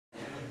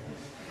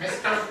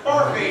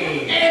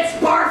Barfee! It's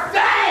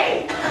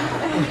Barfee!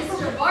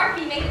 Mr.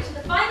 Barfee made it to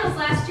the finals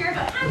last year,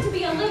 but had to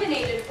be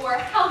eliminated for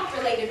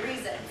health-related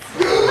reasons.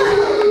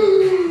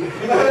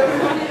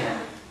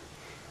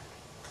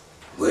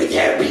 Were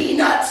there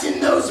peanuts in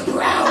those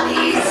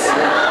brownies?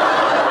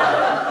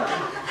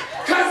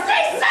 Cause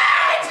they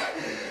said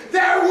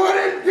there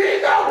wouldn't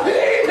be no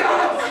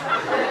peanuts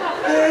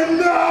in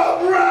the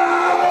brownies!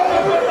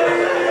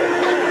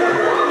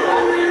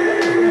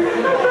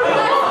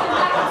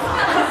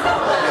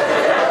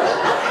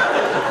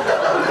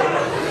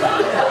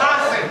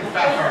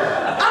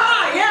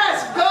 Ah,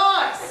 yes, of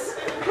course!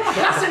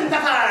 Cussin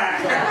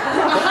pepper! A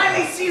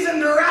highly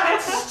seasoned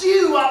rabbit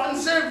stew often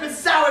served with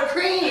sour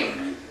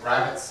cream.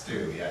 Rabbit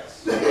stew,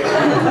 yes.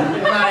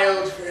 My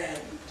old friend.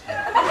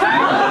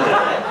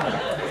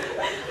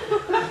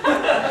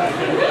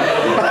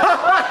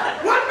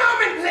 One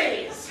moment,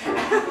 please.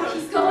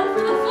 He's going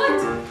for the foot.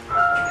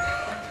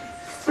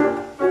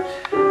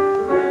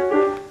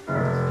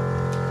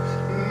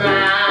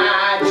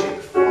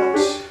 Magic foot.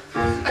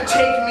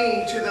 Take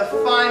me to the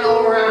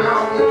final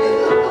round.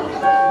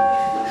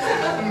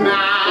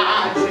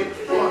 Magic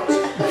foot.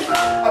 A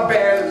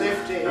bear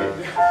lifted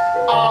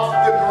off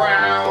the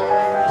ground.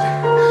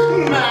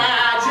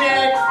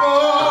 Magic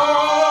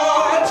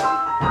foot.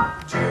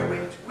 Do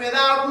it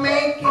without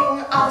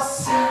making a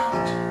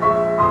sound.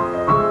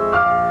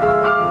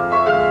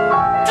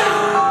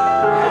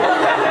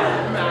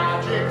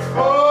 Magic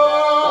foot.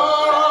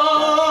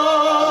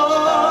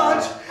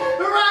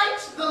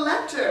 Write the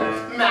letter.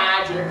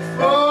 Magic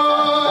foot.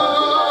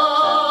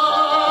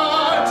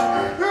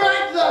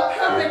 Write the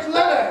perfect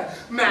letter.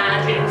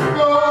 Magic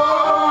foot.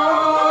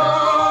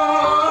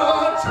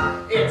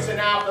 It's an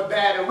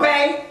alphabet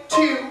way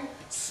to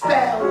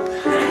spell.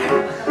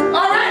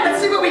 All right,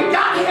 let's see what we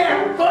got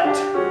here. Foot.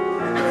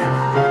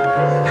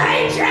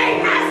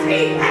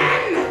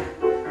 A-J-S-E-N.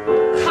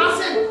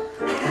 Cousin.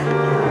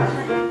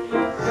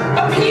 A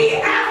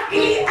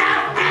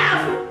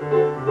P-F-E-F-F.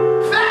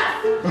 Fef.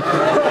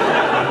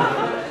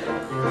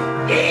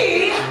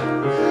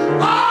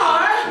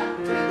 E-R.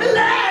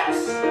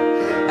 Let's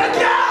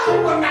go.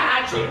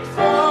 Magic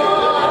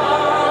foot.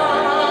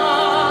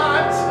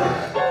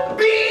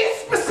 Be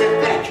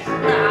specific.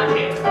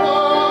 Magic foot.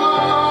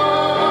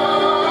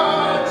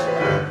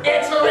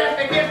 It's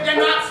horrific if you're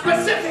not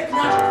specific.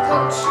 Magic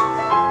foot.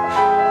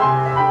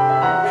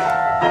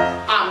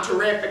 I'm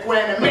terrific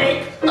when I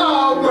make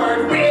a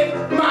word with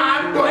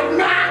my foot.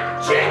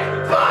 Magic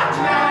foot.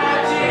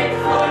 Magic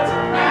foot.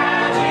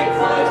 Magic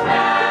foot.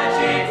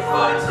 Magic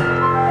foot. Magic foot.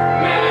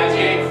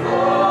 Magic foot.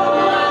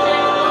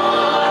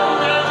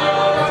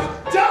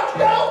 Don't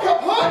go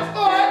kaput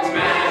foot.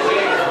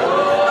 Magic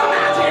foot.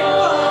 Magic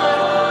foot.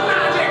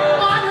 Magic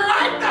foot.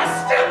 Write the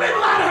stupid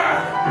letter.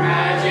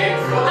 Magic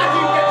foot.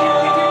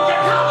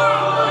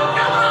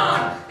 Come on.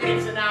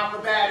 It's an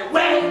alphabet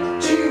way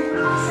to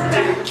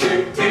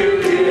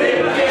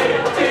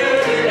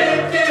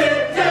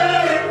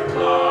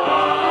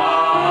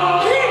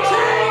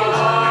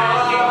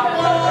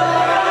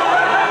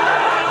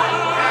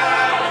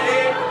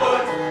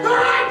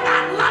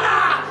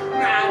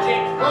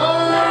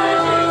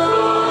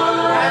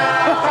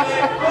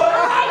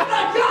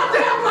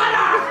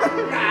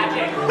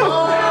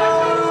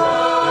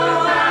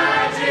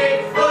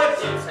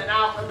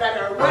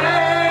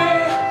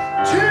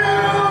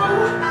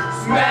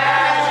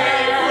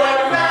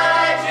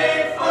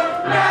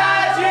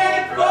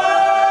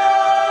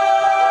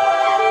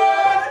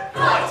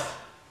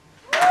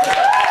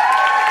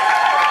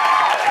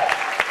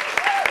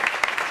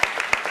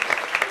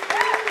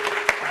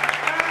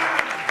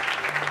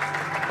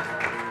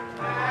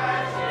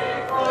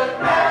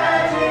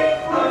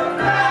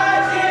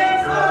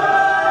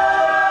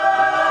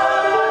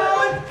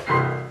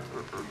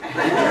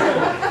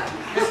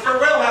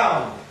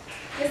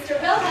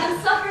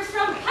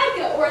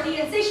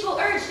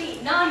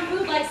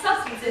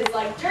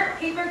like dirt,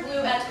 paper, glue,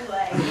 and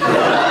Ouellet.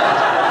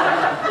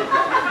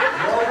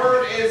 Your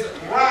word is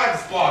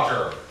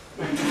rag-splodger.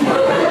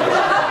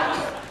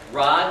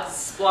 Rod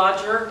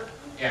splodger?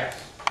 Yes.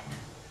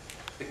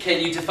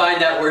 Can you define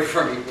that word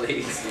for me,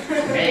 please?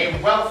 A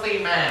wealthy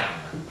man.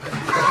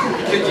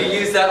 Could you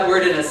use that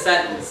word in a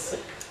sentence?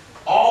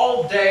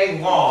 All day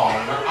long,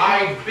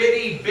 I'd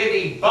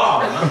bitty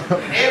bum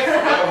if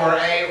I were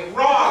a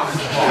rog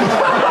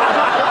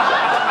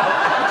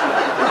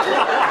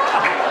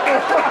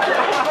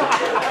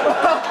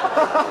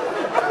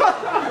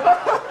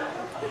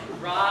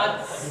Rod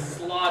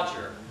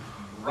slodger.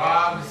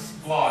 Rog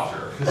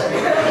splodger.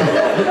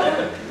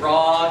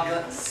 Rog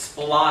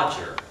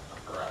splodger.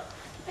 Correct.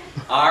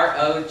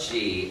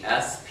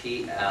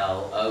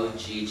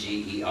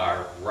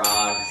 R-O-G-S-P-L-O-G-G-E-R.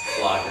 Rog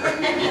splodger.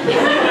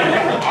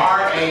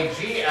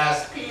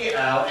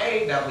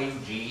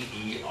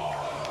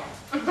 R-A-G-S-P-L-A-W-G-E-R.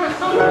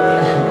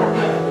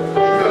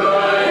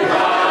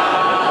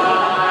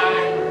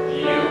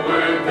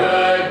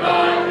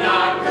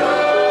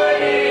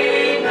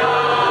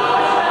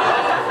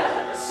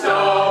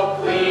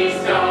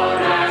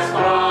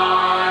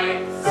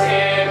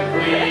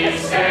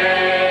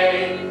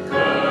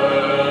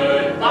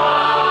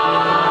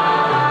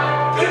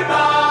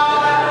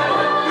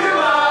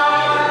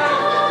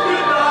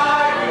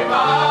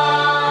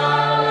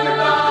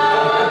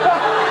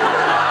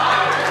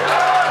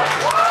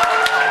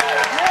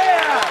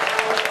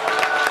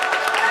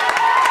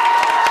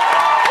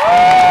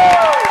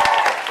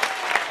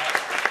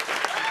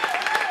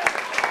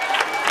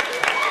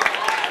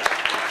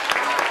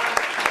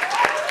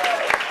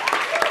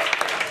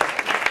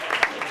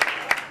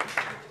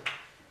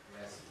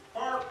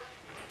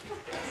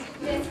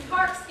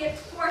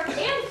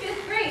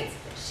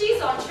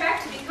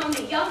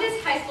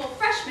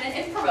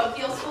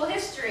 school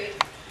history.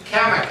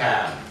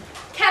 Kamikam.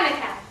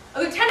 Kamikam, a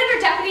lieutenant or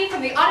deputy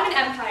from the Ottoman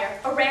Empire,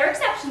 a rare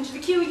exception to the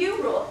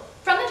QU rule.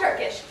 From the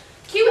Turkish,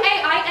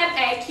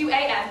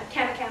 Q-A-I-M-A-Q-A-M,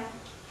 Kamikam.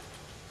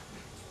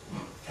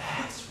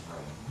 That's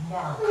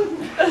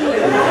remarkable.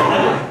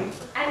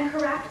 And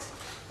correct.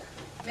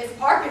 Miss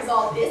Parker's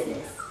all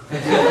business. I'm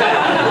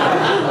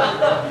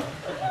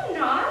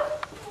not.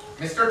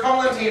 Mr.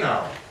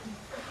 Tolentino.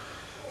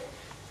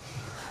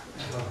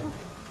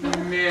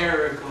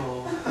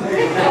 Miracle.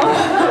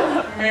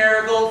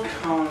 Miracle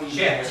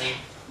Coneybear.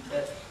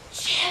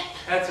 Chip.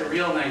 That's a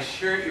real nice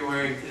shirt you're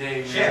wearing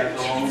today, Chip.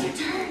 Miracle.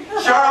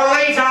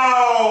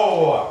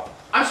 Charlito!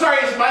 I'm sorry,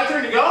 is it my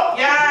turn to go?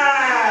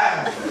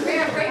 Yes!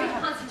 Rare break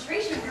of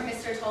concentration for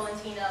Mr.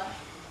 Tolentino.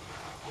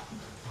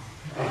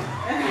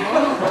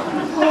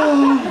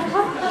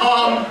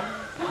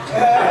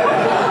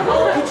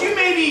 Could you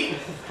maybe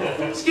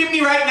skip me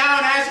right now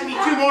and ask me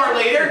 2 more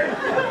later?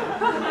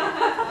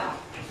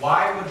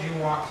 Why would you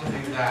want to do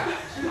that?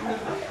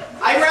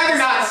 I'd rather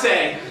not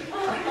say.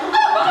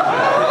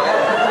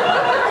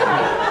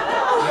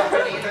 You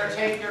can either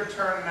take your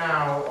turn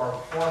now or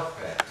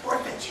forfeit.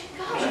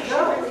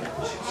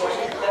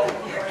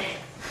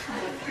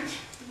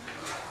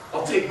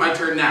 I'll take my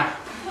turn now.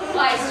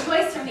 Wise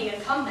choice from the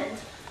incumbent.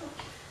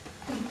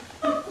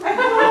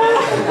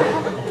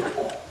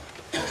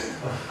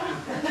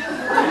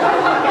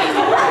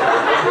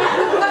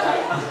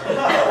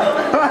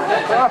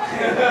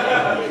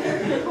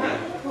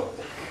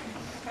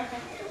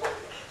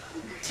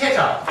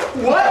 Tita.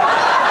 What?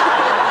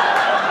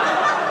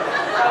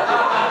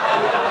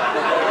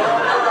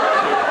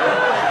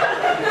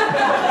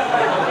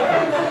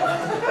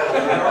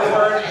 Your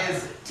word is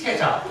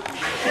tita.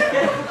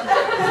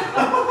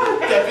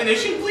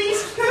 Definition,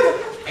 please?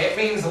 It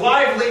means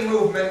lively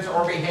movement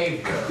or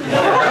behavior.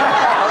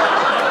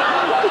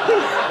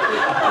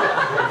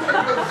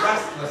 Move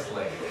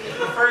restlessly. It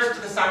refers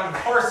to the sound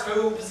of horse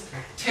hooves.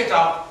 Tit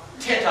up,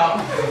 tit up,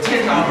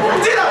 tit up.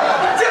 Tit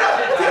up! Tit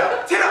up! Tit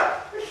up! Tit up!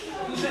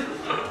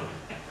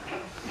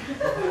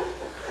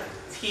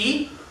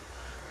 T-I-T-U.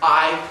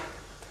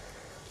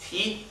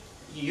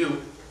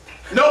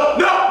 No,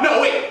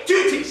 wait.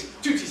 2 T's.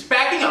 2 T's.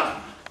 Backing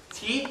up.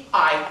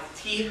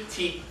 T-I-T-T-U-P.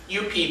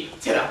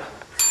 Tit up.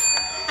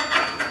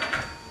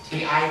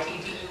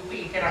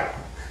 T-I-T-T-U-P, tit up.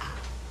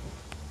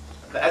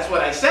 That's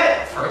what I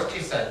said. First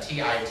you said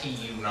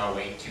T-I-T-U, no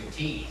wait, 2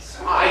 T's.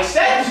 I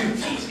said 2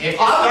 T's. If you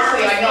start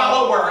with a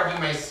spell a word, you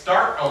may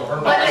start over.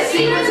 But the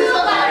secret to the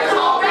letters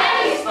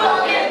already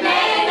spoken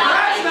may not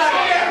That's be not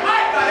changed. fair.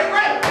 I got it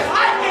right.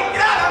 I picked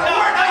it out on the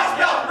word I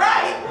spelled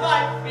right.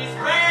 Life is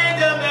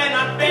random and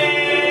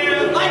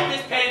unfair. Life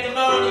is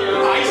pandemonium.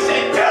 I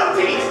said 2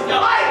 T's.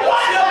 I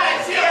won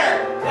last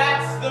year.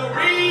 That's the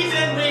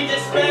reason we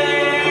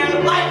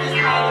despair. Life is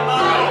pandemonium.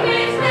 Life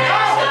is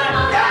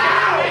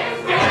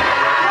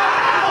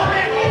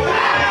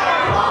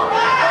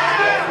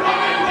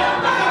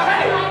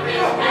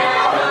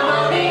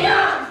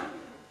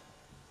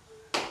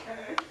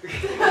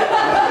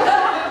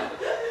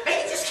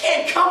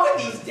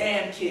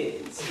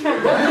Kids. They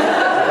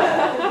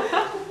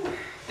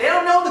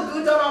don't know the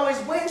good don't always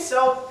win,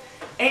 so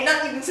ain't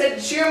nothing you can say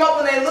to cheer them up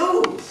when they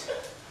lose.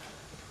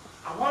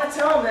 I want to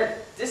tell them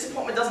that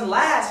disappointment doesn't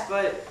last,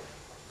 but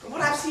from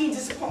what I've seen,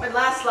 disappointment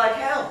lasts like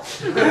hell.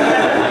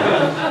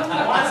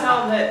 I want to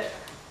tell them that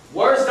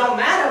words don't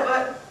matter,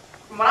 but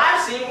from what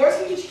I've seen, words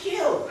can get you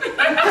killed. Oh,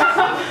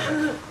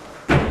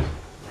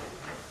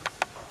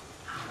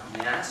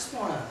 man, I just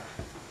want to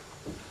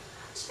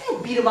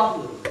beat them up a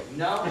little bit, you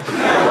know?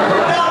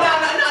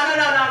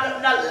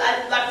 No,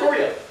 like for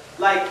real.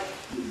 Like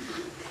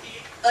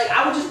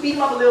I would just beat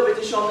them up a little bit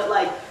to show them that,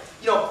 like,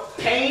 you know,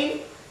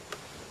 pain,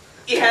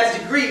 it has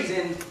degrees,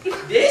 and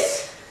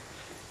this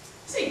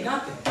ain't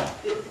nothing.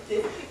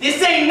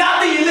 This ain't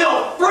nothing, you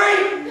little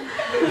freak!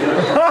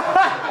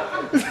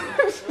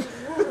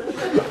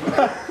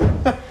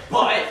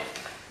 But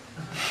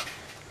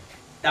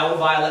that will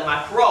violate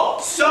my parole,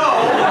 so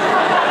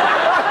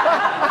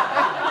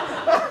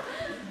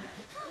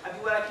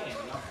what I can, you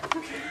know?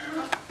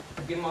 I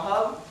give him a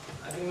hug,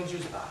 I give him a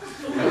juice box.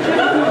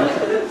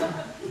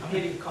 I'm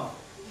here to give comfort.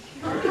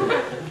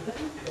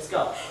 Let's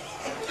go.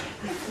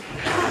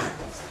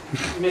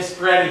 Miss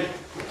Peretti,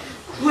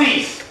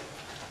 please,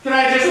 can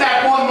I just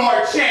have one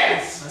more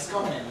chance? Let's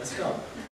go, man, let's go.